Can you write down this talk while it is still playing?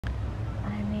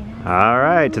All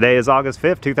right, today is August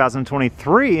 5th,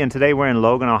 2023, and today we're in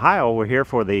Logan, Ohio. We're here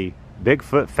for the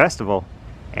Bigfoot Festival,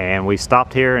 and we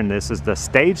stopped here, and this is the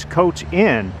Stagecoach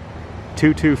Inn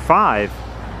 225,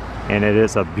 and it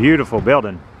is a beautiful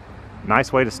building.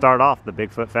 Nice way to start off the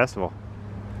Bigfoot Festival.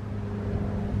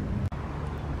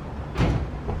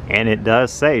 And it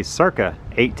does say circa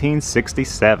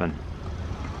 1867.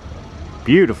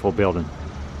 Beautiful building.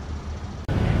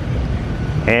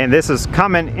 And this is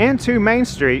coming into Main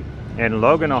Street in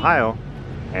Logan, Ohio.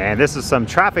 And this is some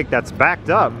traffic that's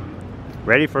backed up,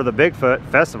 ready for the Bigfoot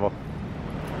Festival.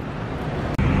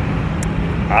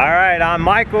 Alright, I'm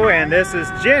Michael and this is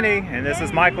Jenny. And this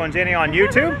is Michael and Jenny on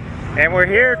YouTube. And we're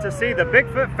here to see the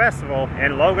Bigfoot Festival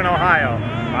in Logan, Ohio.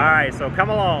 Alright, so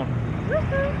come along.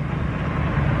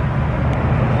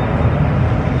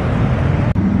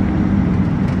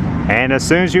 And as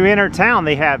soon as you enter town,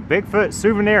 they have Bigfoot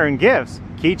souvenir and gifts.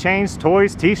 Keychains,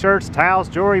 toys, t-shirts, towels,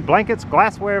 jewelry, blankets,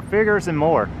 glassware, figures, and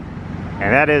more.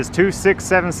 And that is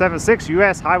 26776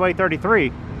 US Highway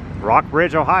 33,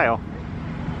 Rockbridge, Ohio.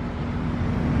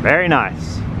 Very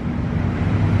nice.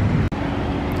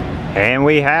 And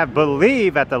we have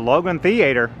Believe at the Logan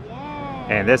Theater.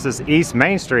 And this is East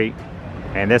Main Street.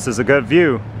 And this is a good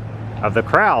view of the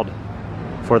crowd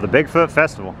for the Bigfoot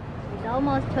Festival. It's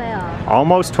almost 12.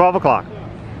 Almost 12 o'clock.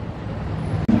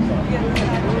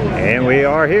 And we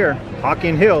are here,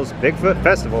 Hocking Hills Bigfoot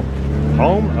Festival,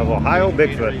 home of Ohio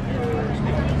Bigfoot.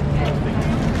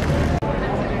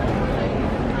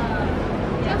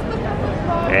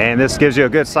 And this gives you a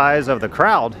good size of the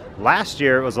crowd. Last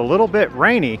year it was a little bit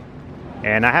rainy,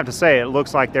 and I have to say it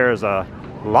looks like there's a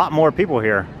lot more people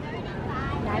here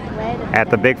at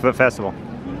the Bigfoot Festival.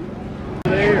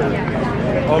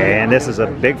 And this is a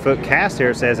Bigfoot cast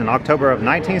here. It says in October of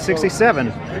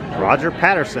 1967, Roger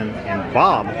Patterson and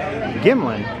Bob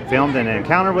Gimlin filmed an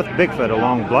encounter with Bigfoot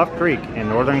along Bluff Creek in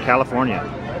Northern California.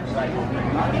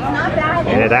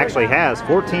 And it actually has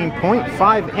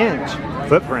 14.5-inch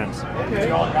footprints. Oh,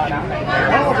 very cool.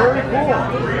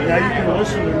 Now you can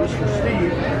listen to Mr.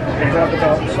 Steve and talk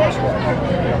about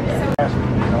Squatch.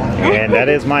 And that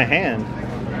is my hand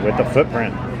with the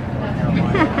footprint.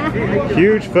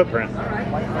 Huge footprint.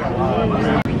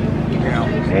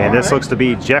 And this looks to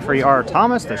be Jeffrey R.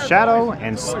 Thomas, the Shadow,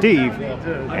 and Steve.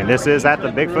 And this is at the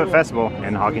Bigfoot Festival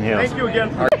in Hocking Hills. Thank you again.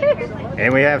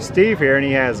 And we have Steve here, and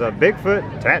he has a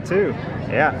Bigfoot tattoo.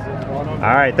 Yeah.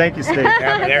 All right, thank you, Steve.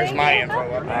 Yeah, there's my info.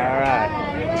 All right.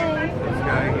 This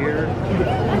guy here.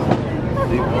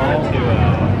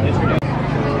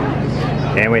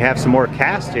 And we have some more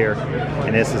cast here,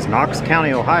 and this is Knox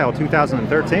County, Ohio,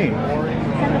 2013.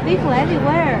 People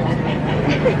everywhere.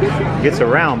 Gets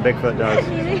around, Bigfoot does.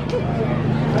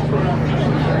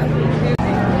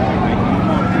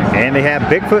 And they have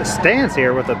Bigfoot stands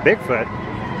here with a Bigfoot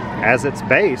as its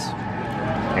base.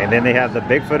 And then they have the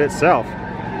Bigfoot itself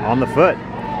on the foot.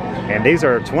 And these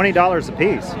are $20 a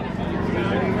piece.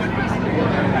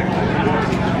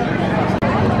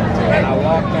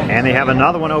 And they have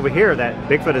another one over here that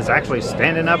Bigfoot is actually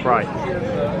standing upright.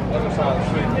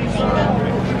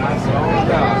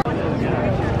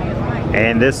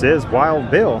 And this is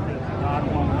Wild Bill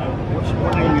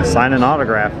signing an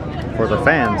autograph for the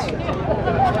fans.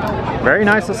 Very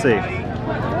nice to see.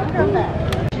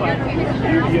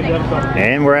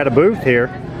 And we're at a booth here,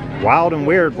 Wild and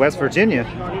Weird, West Virginia,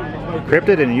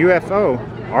 cryptid and UFO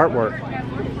artwork.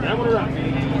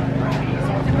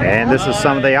 And this is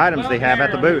some of the items they have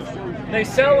at the booth. They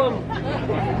sell them.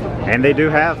 And they do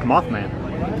have Mothman.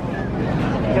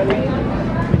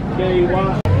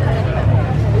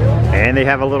 And they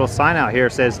have a little sign out here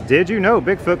that says, "Did you know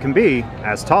Bigfoot can be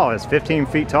as tall as 15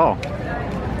 feet tall?"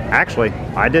 Actually,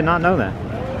 I did not know that.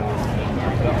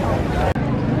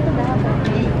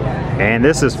 And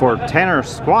this is for Tanner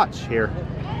Squatch here.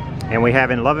 And we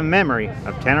have in loving memory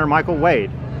of Tanner Michael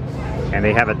Wade. And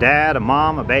they have a dad, a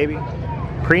mom, a baby,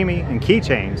 preemie, and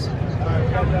keychains.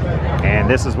 And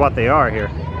this is what they are here.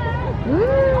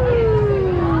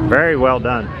 Ooh. Very well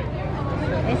done.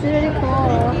 It's really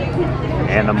cool.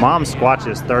 And the mom Squatch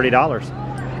is $30.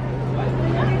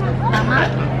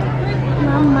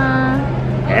 Mama.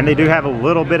 And they do have a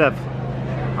little bit of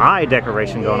eye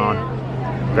decoration going on.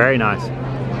 Very nice.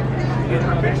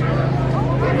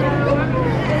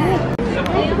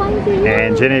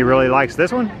 And Jenny really likes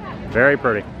this one. Very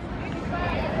pretty.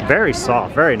 Very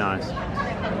soft, very nice.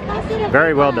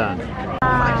 Very well done.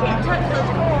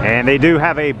 And they do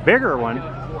have a bigger one.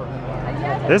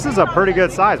 This is a pretty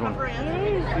good size one.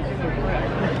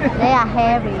 They are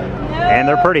heavy. And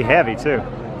they're pretty heavy too.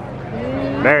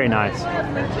 Very nice.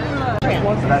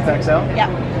 That's XL? Yeah.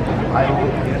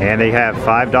 And they have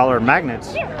 $5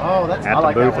 magnets Oh, that's at I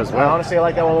like the booth that one. as well. Honestly, I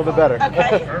like that one a little bit better.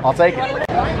 Okay. I'll take it.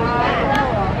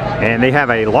 And they have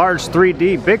a large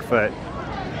 3D Bigfoot.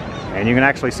 And you can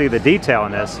actually see the detail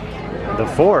in this. The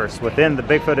force within the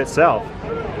Bigfoot itself.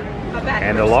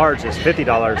 And the large is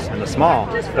 $50 and the small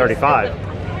is $35.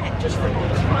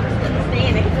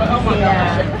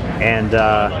 And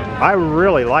I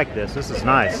really like this. This is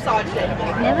nice.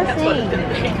 Never seen.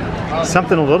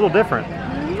 Something a little different,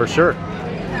 for sure.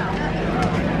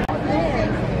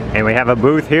 And we have a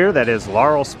booth here that is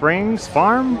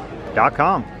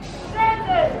laurelspringsfarm.com.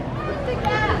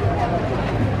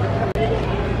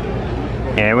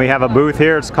 And we have a booth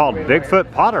here, it's called Bigfoot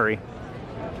Pottery.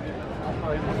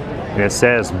 And it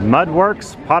says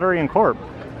Mudworks Pottery and Corp.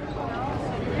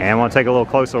 And we'll take a little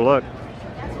closer look. Look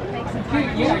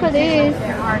at this.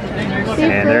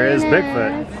 And there is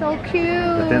Bigfoot So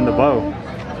cute. within the bow.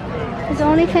 It's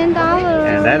only $10.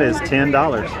 And that is $10.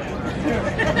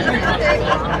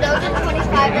 Those are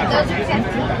 25 and those are 10.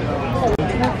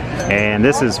 And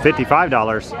this is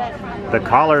 $55. The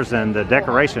collars and the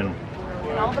decoration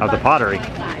of the pottery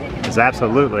is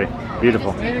absolutely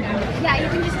beautiful. Yeah, you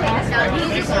can just take this out.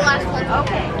 He's just the last one.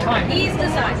 Okay. He's the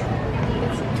size.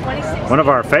 It's 26. One of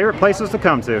our favorite places to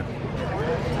come to,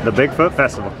 the Bigfoot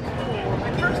Festival.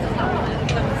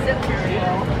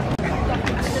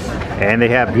 And they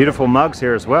have beautiful mugs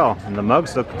here as well. And the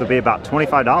mugs look to be about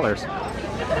 $25. I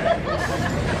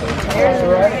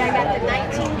got the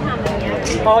 19 coming.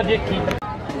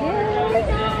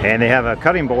 And they have a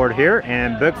cutting board here,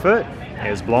 and Bigfoot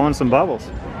is blowing some bubbles.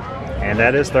 And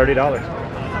that is $30.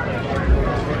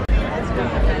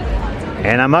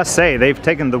 And I must say, they've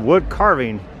taken the wood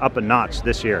carving up a notch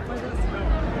this year.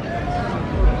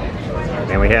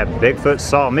 And we have Bigfoot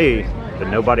saw me, but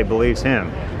nobody believes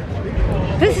him.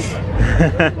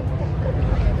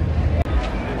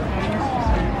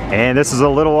 And this is a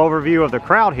little overview of the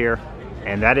crowd here,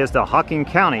 and that is the Hocking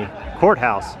County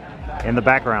Courthouse in the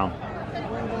background.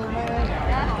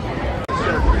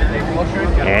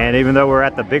 And even though we're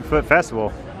at the Bigfoot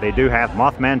Festival, they do have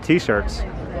Mothman t-shirts,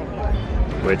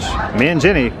 which me and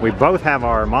Jenny, we both have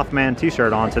our Mothman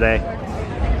t-shirt on today.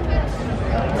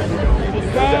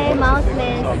 Say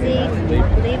Mothman Seek,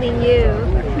 believe in you.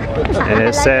 And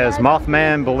it says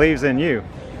Mothman believes in you.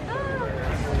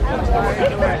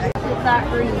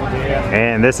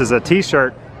 And this is a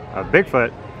t-shirt of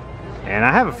Bigfoot, and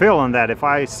I have a feeling that if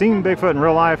I seen Bigfoot in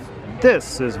real life,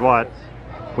 this is what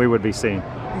we would be seeing.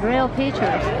 Real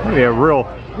pictures. Maybe a real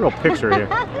picture here.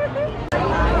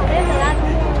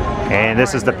 And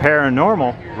this is the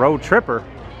Paranormal Road Tripper,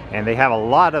 and they have a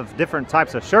lot of different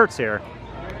types of shirts here,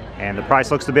 and the price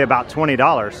looks to be about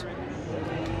 $20.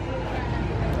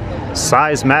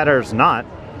 Size matters not.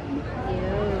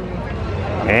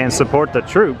 And support the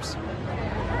troops.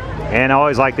 And I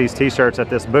always like these t-shirts at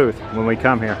this booth when we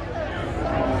come here.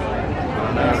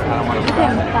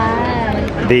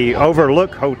 The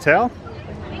Overlook Hotel.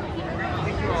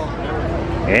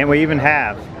 And we even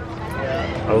have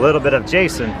a little bit of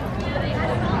Jason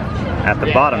at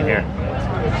the bottom here.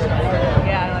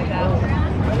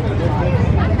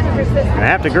 And I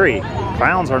have to agree,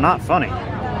 clowns are not funny.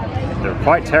 They're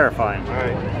quite terrifying.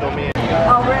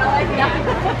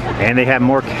 And they have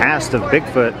more cast of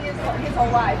Bigfoot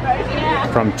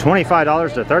from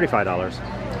 $25 to $35.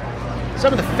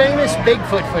 Some of the famous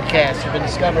Bigfoot footcasts have been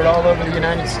discovered all over the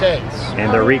United States.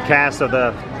 And the recast of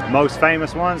the most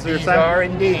famous ones, you're These saying? are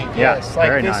indeed, yes. Like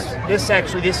very this,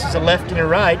 nice. this is a left and a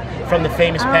right from the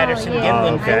famous Patterson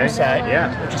Gimlin film site,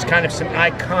 yeah. which is kind of some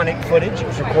iconic footage. It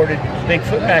was recorded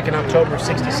Bigfoot back in October of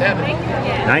 '67.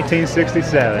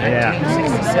 1967, yeah.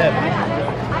 1967.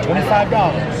 $25.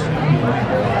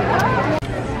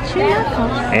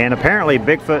 And apparently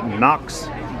Bigfoot knocks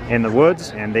in the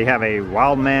woods, and they have a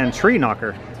wild man tree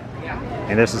knocker.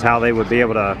 And this is how they would be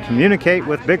able to communicate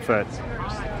with Bigfoot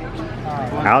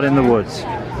out in the woods.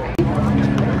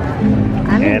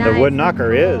 And the wood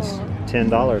knocker is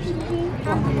 $10.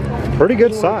 Pretty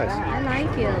good size. I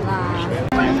like it a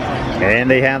lot. And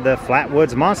they have the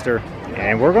Flatwoods Monster,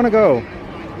 and we're gonna go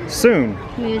soon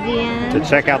Museum. to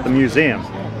check out the museum.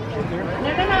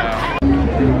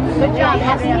 Good job.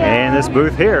 And this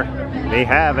booth here, they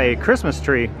have a Christmas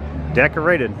tree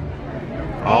decorated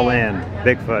all in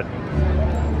Bigfoot.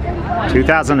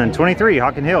 2023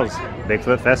 Hocking Hills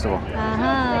Bigfoot Festival.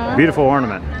 Beautiful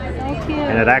ornament. So cute.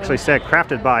 And it actually said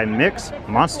crafted by Mix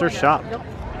Monster Shop. So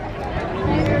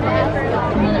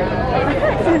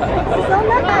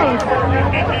nice.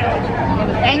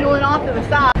 Angling off to the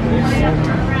side.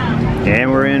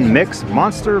 And we're in Mix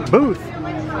Monster booth.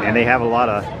 and they have a lot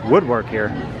of woodwork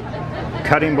here.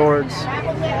 Cutting boards,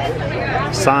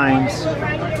 signs,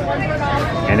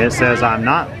 and it says, "I'm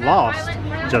not lost,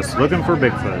 just looking for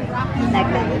Bigfoot."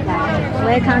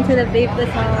 Welcome to the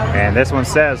Bigfoot's home. And this one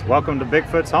says, "Welcome to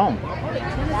Bigfoot's home."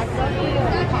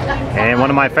 And one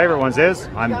of my favorite ones is,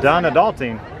 "I'm done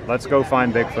adulting, let's go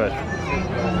find Bigfoot."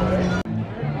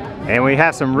 And we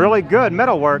have some really good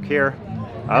metal work here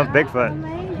of Bigfoot.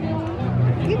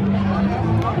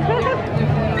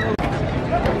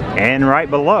 And right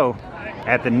below,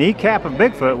 at the kneecap of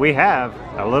Bigfoot, we have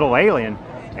a little alien,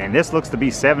 and this looks to be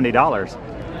 $70.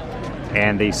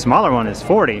 And the smaller one is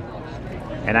 $40.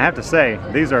 And I have to say,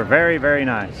 these are very, very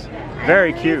nice.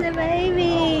 Very cute. The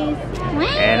babies.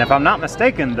 And if I'm not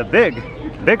mistaken, the big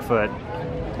Bigfoot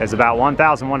is about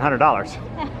 $1,100.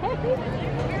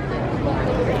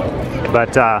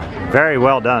 But very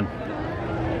well done.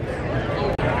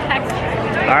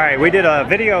 All right, we did a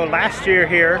video last year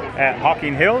here at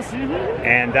Hocking Hills,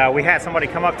 and we had somebody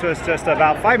come up to us just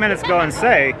about 5 minutes ago and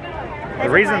say the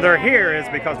reason they're here is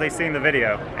because they've seen the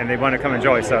video and they want to come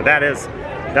enjoy. So that is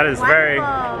very,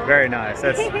 very nice.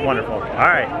 That's wonderful. All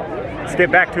right, let's get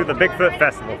back to the Bigfoot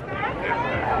Festival.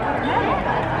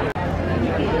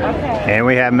 And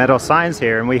we have metal signs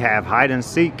here, and we have hide and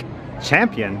seek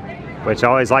champion, which I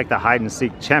always like the hide and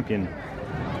seek champion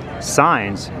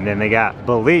signs. And then they got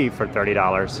believe for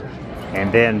 $30,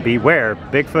 and then beware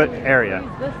Bigfoot area.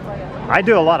 I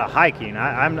do a lot of hiking.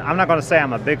 I'm not going to say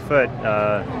I'm a Bigfoot.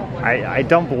 I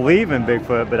don't believe in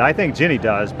Bigfoot, but I think Jenny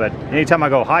does. But anytime I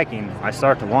go hiking, I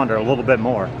start to wander a little bit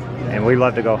more, and we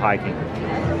love to go hiking.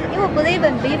 You will believe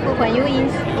in Bigfoot when you're in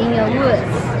your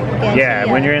woods. Yeah,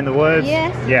 when you're in the woods.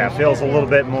 Yes. Yeah, it feels a little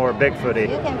bit more Bigfooty.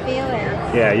 You can feel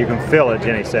it. Yeah, you can feel it,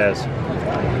 Jenny says.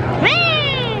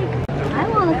 I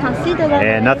want to consider that.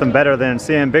 And nothing better than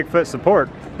seeing Bigfoot support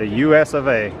the US of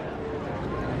A,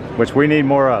 which we need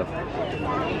more of.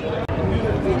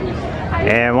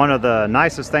 And one of the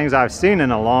nicest things I've seen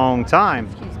in a long time,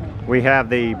 we have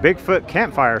the Bigfoot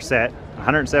campfire set,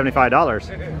 $175.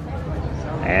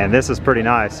 And this is pretty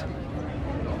nice.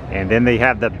 And then they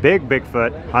have the big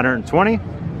Bigfoot, $120,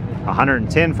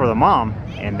 $110 for the mom,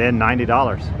 and then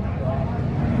 $90.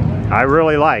 I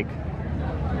really like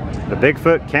the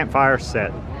Bigfoot campfire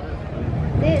set.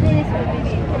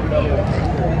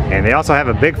 And they also have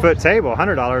a Bigfoot table,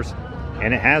 $100,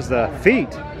 and it has the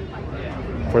feet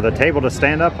for the table to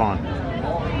stand up on.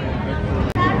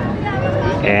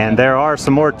 And there are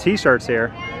some more t-shirts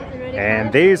here,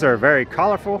 and these are very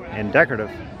colorful and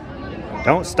decorative.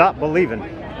 Don't Stop Believing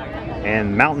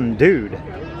and Mountain Dude.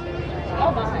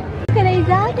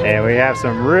 And we have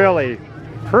some really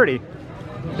pretty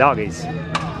doggies.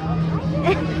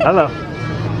 Hello.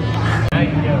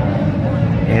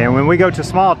 And when we go to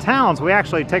small towns, we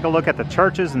actually take a look at the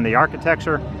churches and the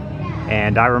architecture.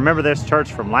 And I remember this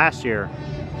church from last year,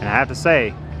 and I have to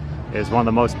say, it's one of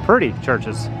the most pretty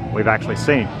churches we've actually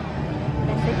seen.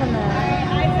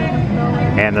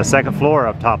 And the second floor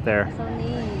up top there.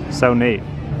 So neat.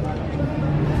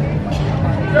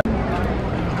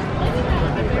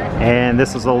 And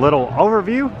this is a little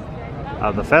overview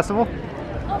of the festival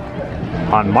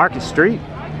on Market Street.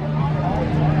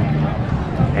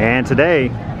 And today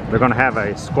they're going to have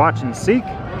a Squatch Seek,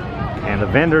 and the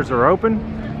vendors are open,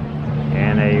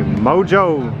 and a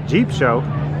Mojo Jeep show.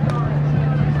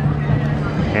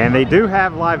 And they do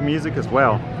have live music as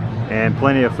well, and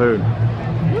plenty of food.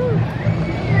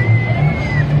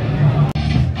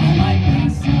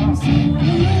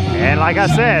 And like I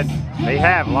said, they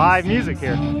have live music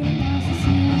here.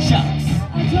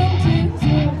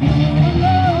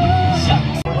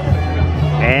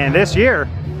 And this year,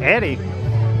 Eddie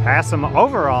has some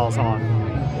overalls on.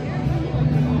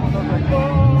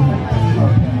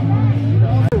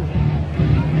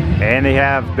 And they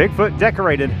have Bigfoot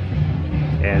decorated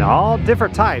in all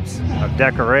different types of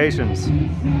decorations.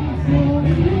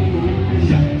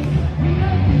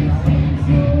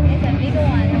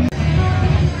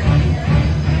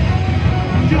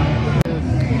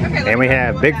 And we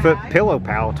have Bigfoot Pillow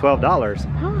Pal,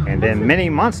 $12. And then Mini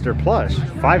Monster Plush,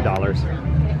 $5.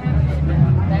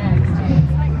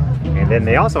 And then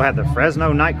they also have the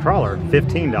Fresno Nightcrawler,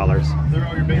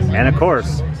 $15. And of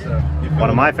course, one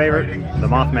of my favorite, the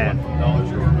Mothman.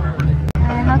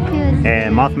 How cute.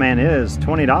 And Mothman is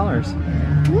 $20.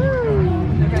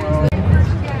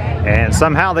 And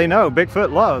somehow they know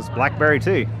Bigfoot loves blackberry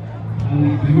tea.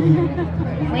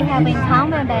 We have in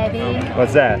common, baby.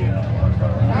 What's that? Me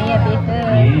and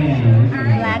Bigfoot.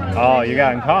 Black. Oh, you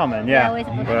got in common, yeah.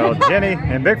 Well, Jenny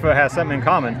and Bigfoot have something in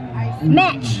common.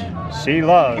 Match. She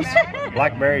loves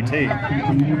blackberry tea.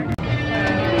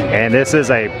 And this is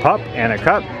a Pup and a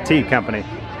Cup tea company.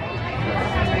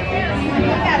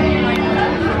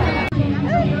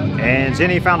 And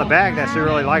Jenny found a bag that she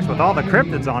really likes with all the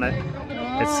cryptids on it.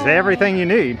 It's everything you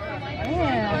need.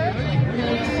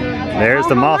 There's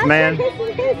the Mothman,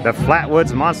 the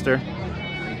Flatwoods Monster,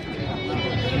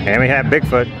 and we have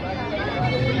Bigfoot.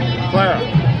 Clara.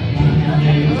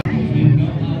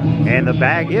 And the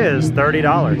bag is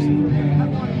 $30.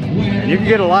 And you can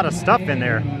get a lot of stuff in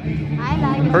there.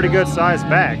 Pretty good sized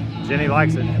bag. Jenny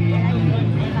likes it.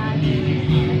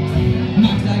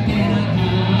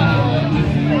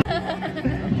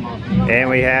 And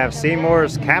we have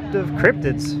Seymour's Captive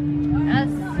Cryptids. Yes.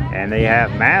 And they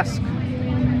have masks.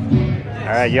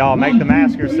 All right, y'all make the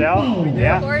mask yourself.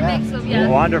 Yeah. Or makes them, yes.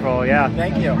 Wonderful, yeah.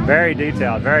 Thank you. Very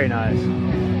detailed, very nice.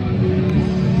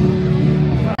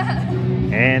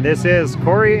 And this is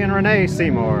Corey and Renee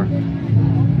Seymour.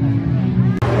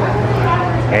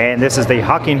 And this is the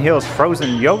Hocking Hills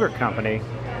Frozen Yogurt Company.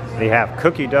 They have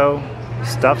cookie dough,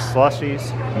 stuffed slushies,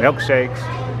 milkshakes.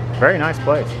 Very nice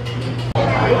place.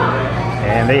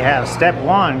 And they have step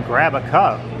 1, grab a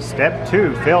cup. Step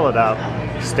 2, fill it up.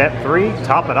 Step 3,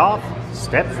 top it off.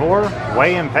 Step 4,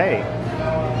 weigh and pay.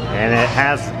 And it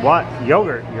has what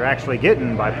yogurt you're actually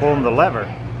getting by pulling the lever.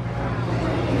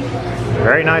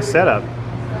 Very nice setup.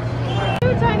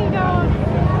 Tiny dog.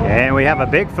 And we have a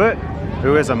Bigfoot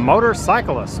who is a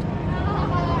motorcyclist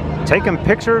taking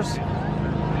pictures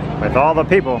with all the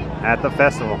people at the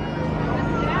festival.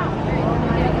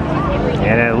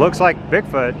 And it looks like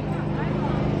Bigfoot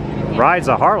rides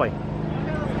a Harley.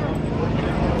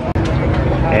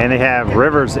 And they have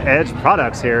River's Edge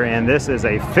products here, and this is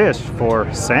a fish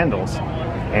for sandals.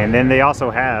 And then they also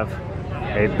have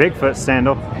a Bigfoot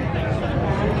sandal.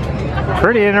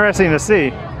 Pretty interesting to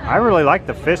see. I really like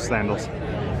the fish sandals.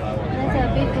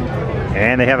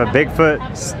 And they have a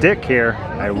Bigfoot stick here,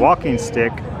 a walking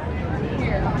stick.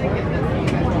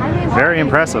 Very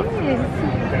impressive.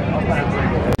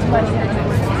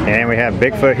 And we have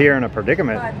Bigfoot here in a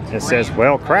predicament. It says,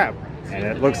 well, crap. And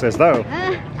it looks as though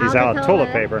he's out of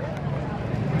toilet paper.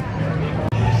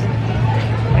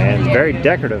 And it's very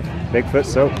decorative. Bigfoot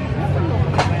soap.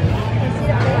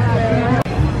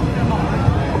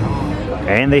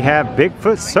 And they have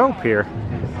Bigfoot soap here.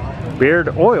 Beard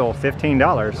oil,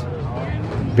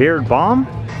 $15. Beard balm,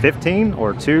 $15,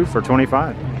 or 2 for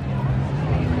 $25.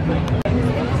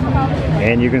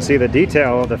 And you can see the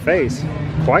detail of the face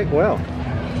quite well.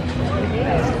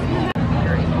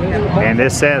 And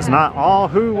this says, not all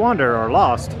who wander are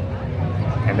lost.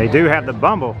 And they do have the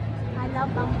Bumble. I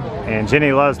love Bumble. And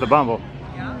Jenny loves the Bumble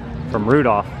from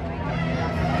Rudolph.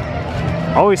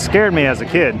 Always scared me as a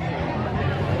kid.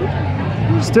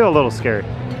 Still a little scary.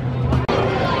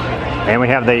 And we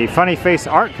have the Funny Face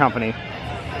Art Company.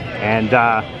 And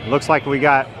looks like we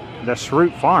got the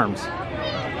Shroot Farms.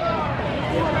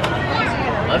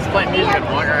 Let's play music and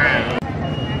walk around.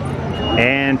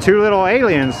 And 2 little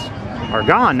aliens are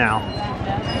gone now.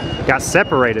 Got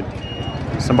separated.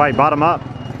 Somebody bought them up.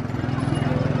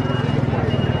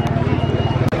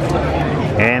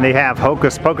 And they have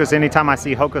Hocus Pocus. Anytime I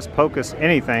see Hocus Pocus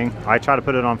anything, I try to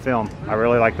put it on film. I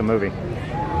really like the movie.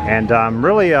 And I'm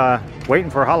really waiting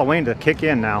for Halloween to kick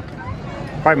in now.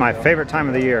 Probably my favorite time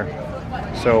of the year.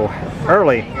 So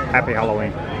early, happy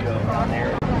Halloween.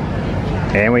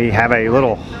 And we have a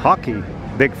little hockey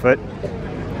Bigfoot.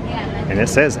 And it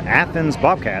says Athens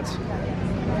Bobcats.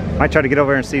 Might try to get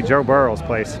over and see Joe Burrow's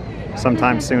place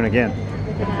sometime soon again.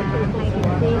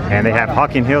 And they have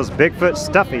Hocking Hills Bigfoot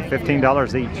Stuffy,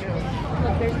 $15 each.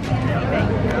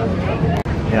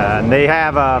 Yeah, and they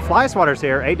have fly swatters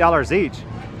here, $8 each.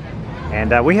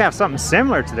 And we have something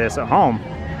similar to this at home.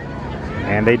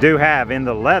 And they do have in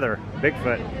the leather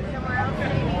Bigfoot,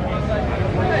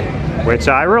 which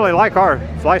I really like our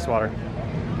fly swatter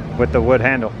with the wood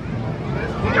handle.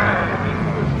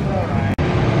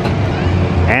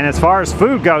 And as far as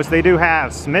food goes, they do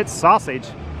have Smith's Sausage,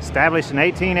 established in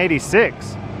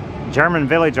 1886, German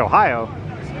Village, Ohio.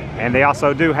 And they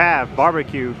also do have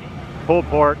barbecue, pulled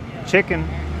pork, chicken,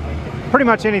 pretty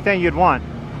much anything you'd want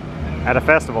at a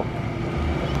festival.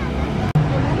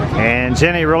 And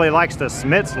Jenny really likes the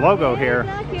Smith's logo here,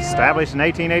 established in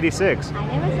 1886. I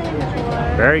never seen it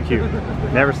before. Very cute.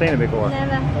 Never seen it before.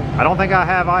 Never. I don't think I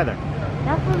have either.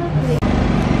 Definitely.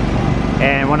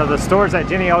 And one of the stores that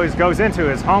Jenny always goes into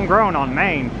is Homegrown on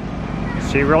Main.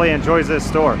 She really enjoys this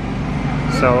store.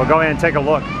 So we'll go ahead and take a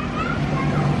look.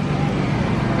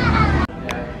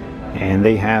 And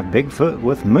they have Bigfoot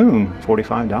with Moon,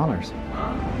 $45.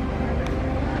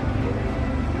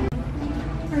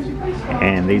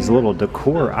 And these little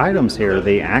decor items here,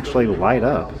 they actually light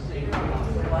up.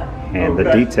 and the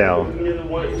detail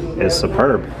is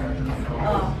superb.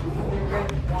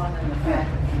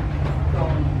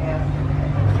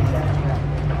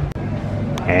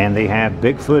 And they have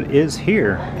Bigfoot is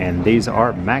here, and these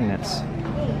are magnets The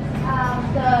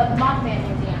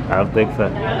Mothman Museum. of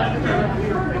Bigfoot.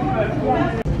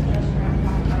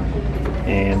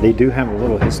 And they do have a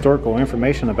little historical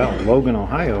information about Logan,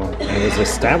 Ohio. It was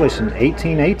established in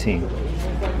 1818.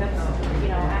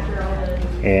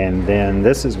 And then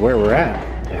this is where we're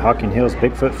at, the Hocking Hills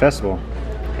Bigfoot Festival.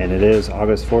 And it is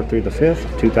August 4th through the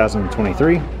 5th,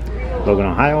 2023. Logan,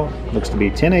 Ohio. Looks to be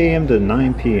 10 a.m. to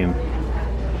 9 p.m.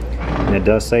 And it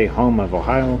does say home of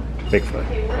Ohio Bigfoot.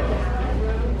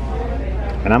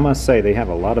 And I must say they have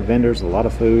a lot of vendors, a lot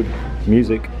of food,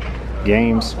 music,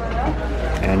 games,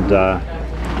 and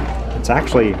it's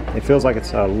actually, it feels like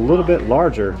it's a little bit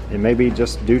larger. It may be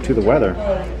just due to the weather,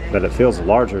 but it feels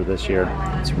larger this year.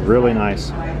 It's really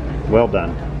nice. Well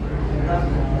done.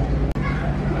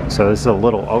 So this is a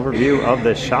little overview of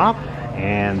the shop,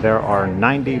 and there are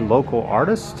 90 local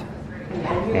artists,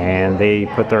 and they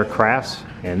put their crafts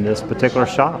in this particular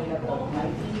shop.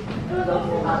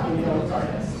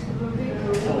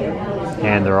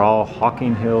 And they're all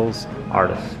Hocking Hills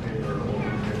artists.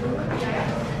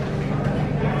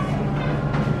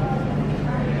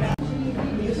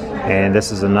 And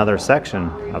this is another section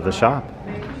of the shop.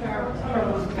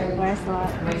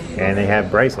 And they have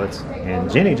bracelets.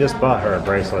 And Jenny just bought her a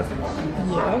bracelet. Yes.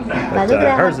 But Look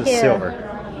at hers how is cute. silver.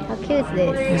 How cute is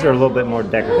this? These are a little bit more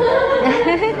decorative.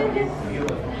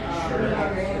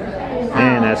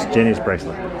 And that's Jenny's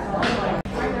bracelet.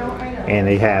 And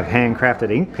they have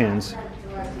handcrafted ink pens.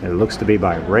 It looks to be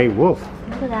by Ray Wolf.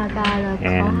 Look at that guy. Look.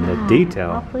 And the Wow,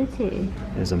 detail how pretty.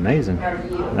 is amazing.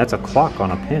 That's a clock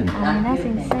on a pin. I mean, that's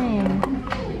insane.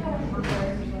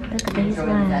 Look at these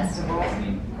ones.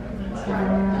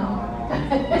 Wow.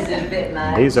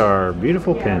 These are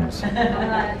beautiful pins.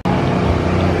 And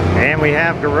we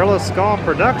have Gorilla Skull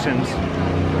Productions.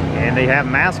 And they have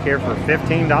masks here for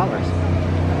 $15.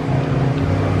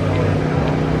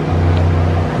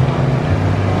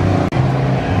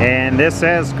 And this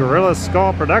says Gorilla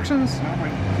Skull Productions,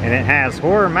 and it has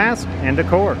horror mask and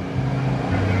decor.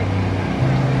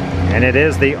 And it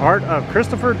is the art of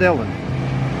Christopher Dillon.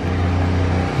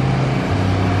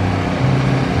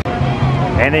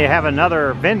 And they have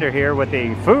another vendor here with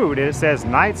the food. It says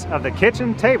Knights of the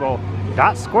Kitchen Table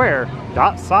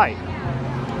 .square.site.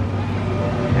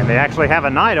 And they actually have a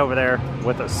knight over there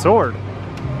with a sword.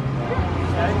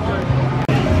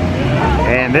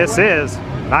 And this is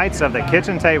Knights of the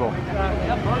Kitchen Table.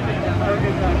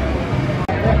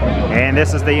 And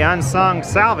this is the Unsung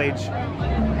Salvage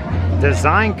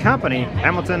Design Company,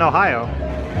 Hamilton, Ohio.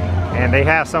 And they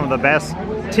have some of the best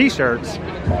t-shirts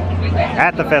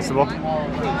at the festival.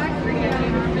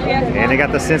 And they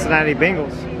got the Cincinnati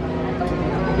Bengals.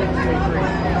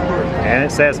 And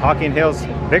it says Hocking Hills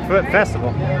Bigfoot Festival.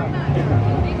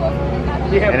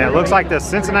 And it looks like the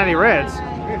Cincinnati Reds.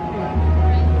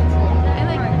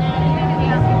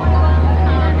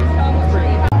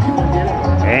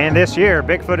 And this year,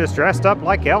 Bigfoot is dressed up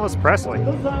like Elvis Presley.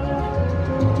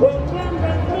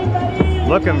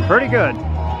 Looking pretty good.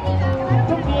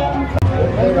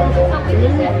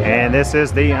 And this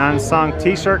is the Unsung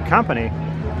T-shirt company.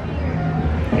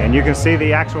 And you can see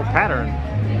the actual pattern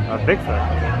of Bigfoot.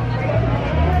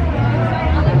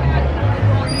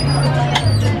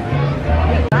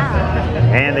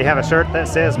 And they have a shirt that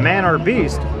says, "Man or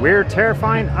beast, weird,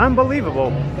 terrifying,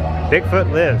 unbelievable, Bigfoot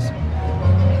lives."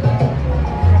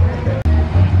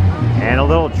 And a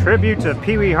little tribute to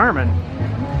Pee Wee Herman.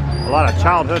 A lot of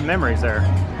childhood memories there.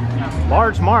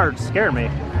 Large Marge scared me.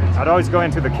 I'd always go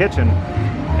into the kitchen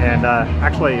and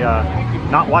actually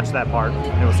not watch that part.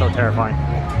 It was so terrifying.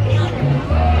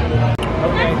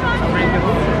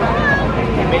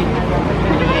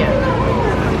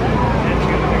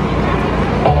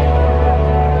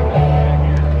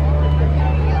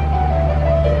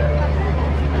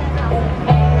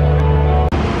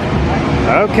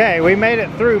 Okay, we made it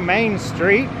through Main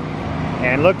Street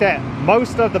and looked at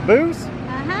most of the booths.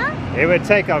 It would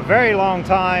take a very long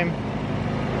time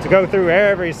to go through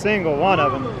every single one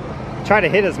of them. Try to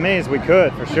hit as many as we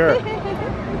could, for sure.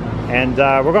 And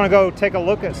we're going to go take a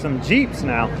look at some Jeeps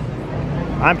now.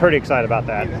 I'm pretty excited about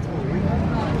that.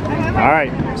 All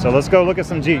right, so let's go look at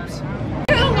some Jeeps.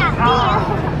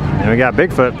 And we got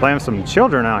Bigfoot playing with some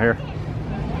children out here.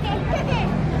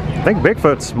 I think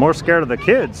Bigfoot's more scared of the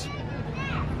kids.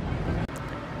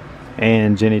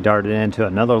 And Jenny darted into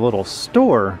another little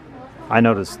store. I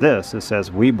noticed this. It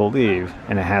says, "We believe,"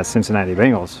 and it has Cincinnati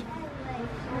Bengals.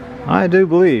 I do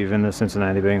believe in the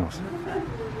Cincinnati Bengals.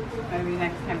 Maybe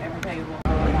next time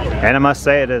And I must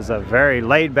say, it is a very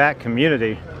laid-back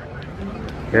community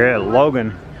here at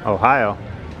Logan, Ohio.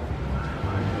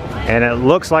 And it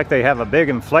looks like they have a big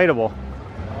inflatable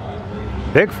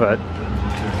Bigfoot.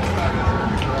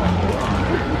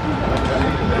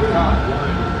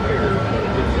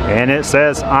 And it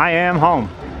says, "I am home."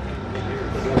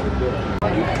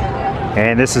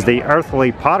 And this is the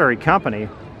Earthly Pottery Company.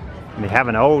 And they have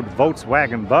an old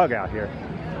Volkswagen Bug out here.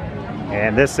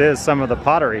 And this is some of the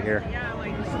pottery here.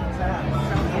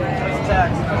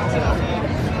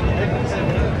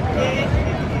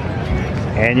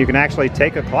 And you can actually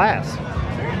take a class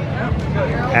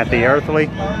at the Earthly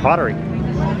Pottery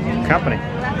Company.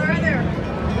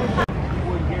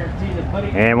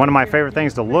 And one of my favorite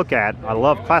things to look at, I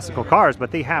love classical cars,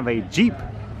 but they have a Jeep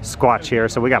Squatch here.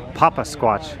 So we got Papa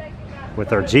Squatch with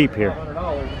their Jeep here.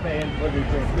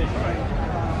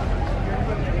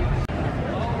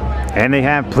 And they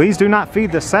have Please Do Not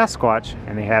Feed the Sasquatch,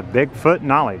 and they have Bigfoot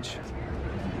Knowledge.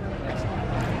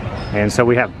 And so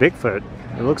we have Bigfoot.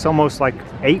 It looks almost like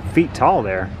 8 feet tall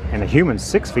there, and a human's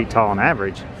 6 feet tall on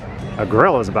average. A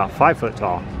gorilla is about 5 foot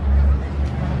tall.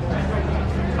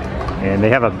 And they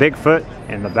have a Bigfoot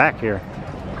in the back here,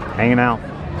 hanging out.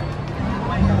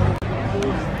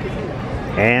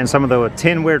 And some of the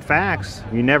 10 weird facts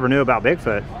you never knew about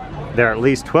Bigfoot. There are at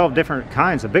least 12 different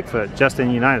kinds of Bigfoot just in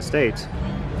the United States.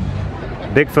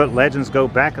 Bigfoot legends go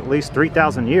back at least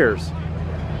 3,000 years.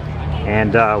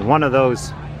 And one of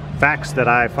those facts that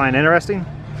I find interesting,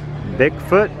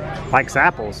 Bigfoot likes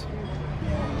apples.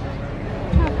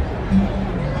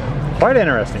 Quite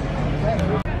interesting.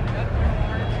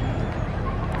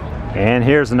 And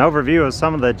here's an overview of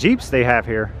some of the Jeeps they have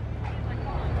here.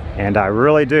 And I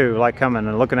really do like coming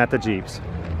and looking at the Jeeps.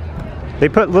 They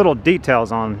put little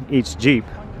details on each Jeep.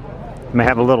 They may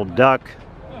have a little duck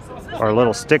or a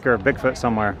little sticker of Bigfoot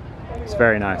somewhere. It's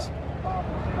very nice.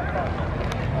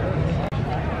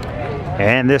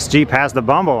 And this Jeep has the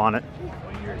Bumble on it.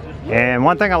 And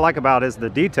one thing I like about is the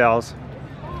details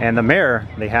and the mirror.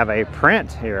 They have a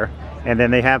print here, and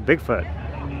then they have Bigfoot.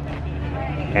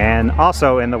 And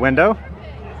also in the window,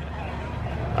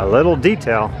 a little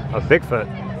detail of Bigfoot.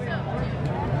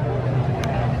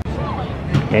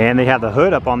 And they have the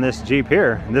hood up on this Jeep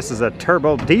here. And this is a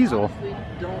turbo diesel.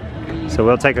 So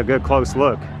we'll take a good close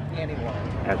look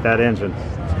at that engine.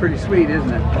 It's pretty sweet,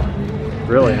 isn't it?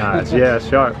 Really nice, yeah,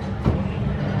 sharp.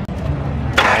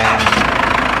 And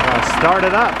I'll start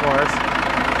it up for us.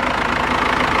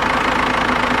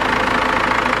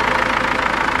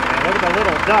 And look at the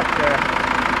little duck there.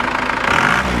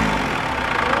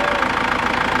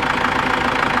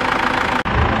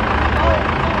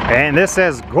 And this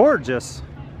says gorgeous.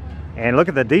 And look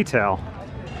at the detail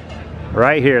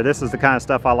right here. This is the kind of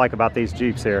stuff I like about these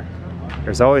Jeeps here.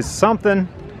 There's always something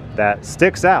that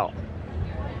sticks out.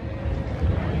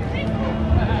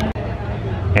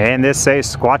 And this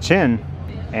says Squatch In.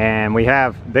 And we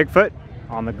have Bigfoot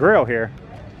on the grill here.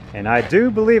 And I do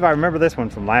believe I remember this one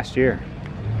from last year.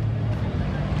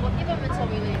 We'll give them until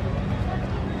we leave.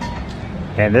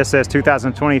 And this says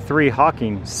 2023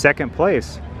 Hocking, 2nd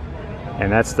place.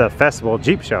 And that's the festival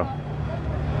Jeep show.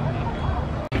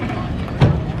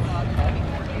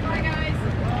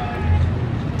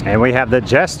 And we have the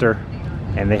Jester,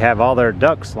 and they have all their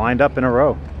ducks lined up in a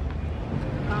row.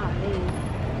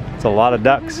 It's a lot of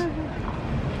ducks.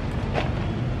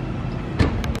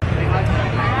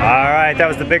 Alright, that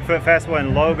was the Bigfoot Festival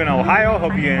in Logan, Ohio.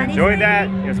 Hope you enjoyed that.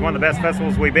 It was one of the best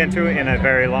festivals we've been to in a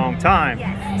very long time.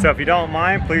 So if you don't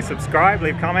mind, please subscribe,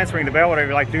 leave comments, ring the bell, whatever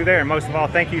you like to do there. And most of all,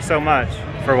 thank you so much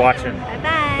for watching.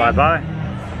 Bye-bye. Bye-bye.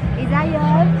 Is that yours?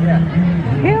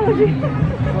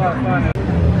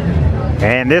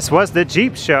 And this was the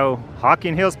Jeep Show,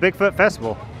 Hocking Hills Bigfoot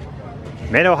Festival,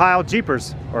 Mid-Ohio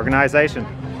Jeepers organization.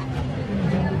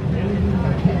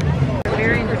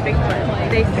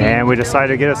 And we decided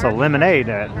to get us a lemonade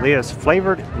at Leah's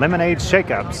Flavored Lemonade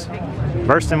Shake-Ups,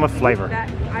 bursting with flavor.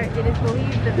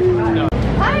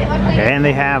 And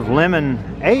they have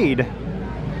lemonade,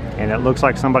 and it looks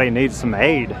like somebody needs some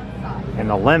aid, and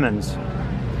the lemons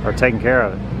are taking care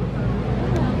of it.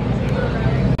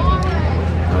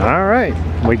 All right,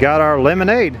 we got our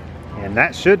lemonade, and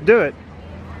that should do it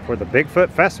for the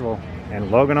Bigfoot Festival in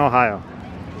Logan, Ohio.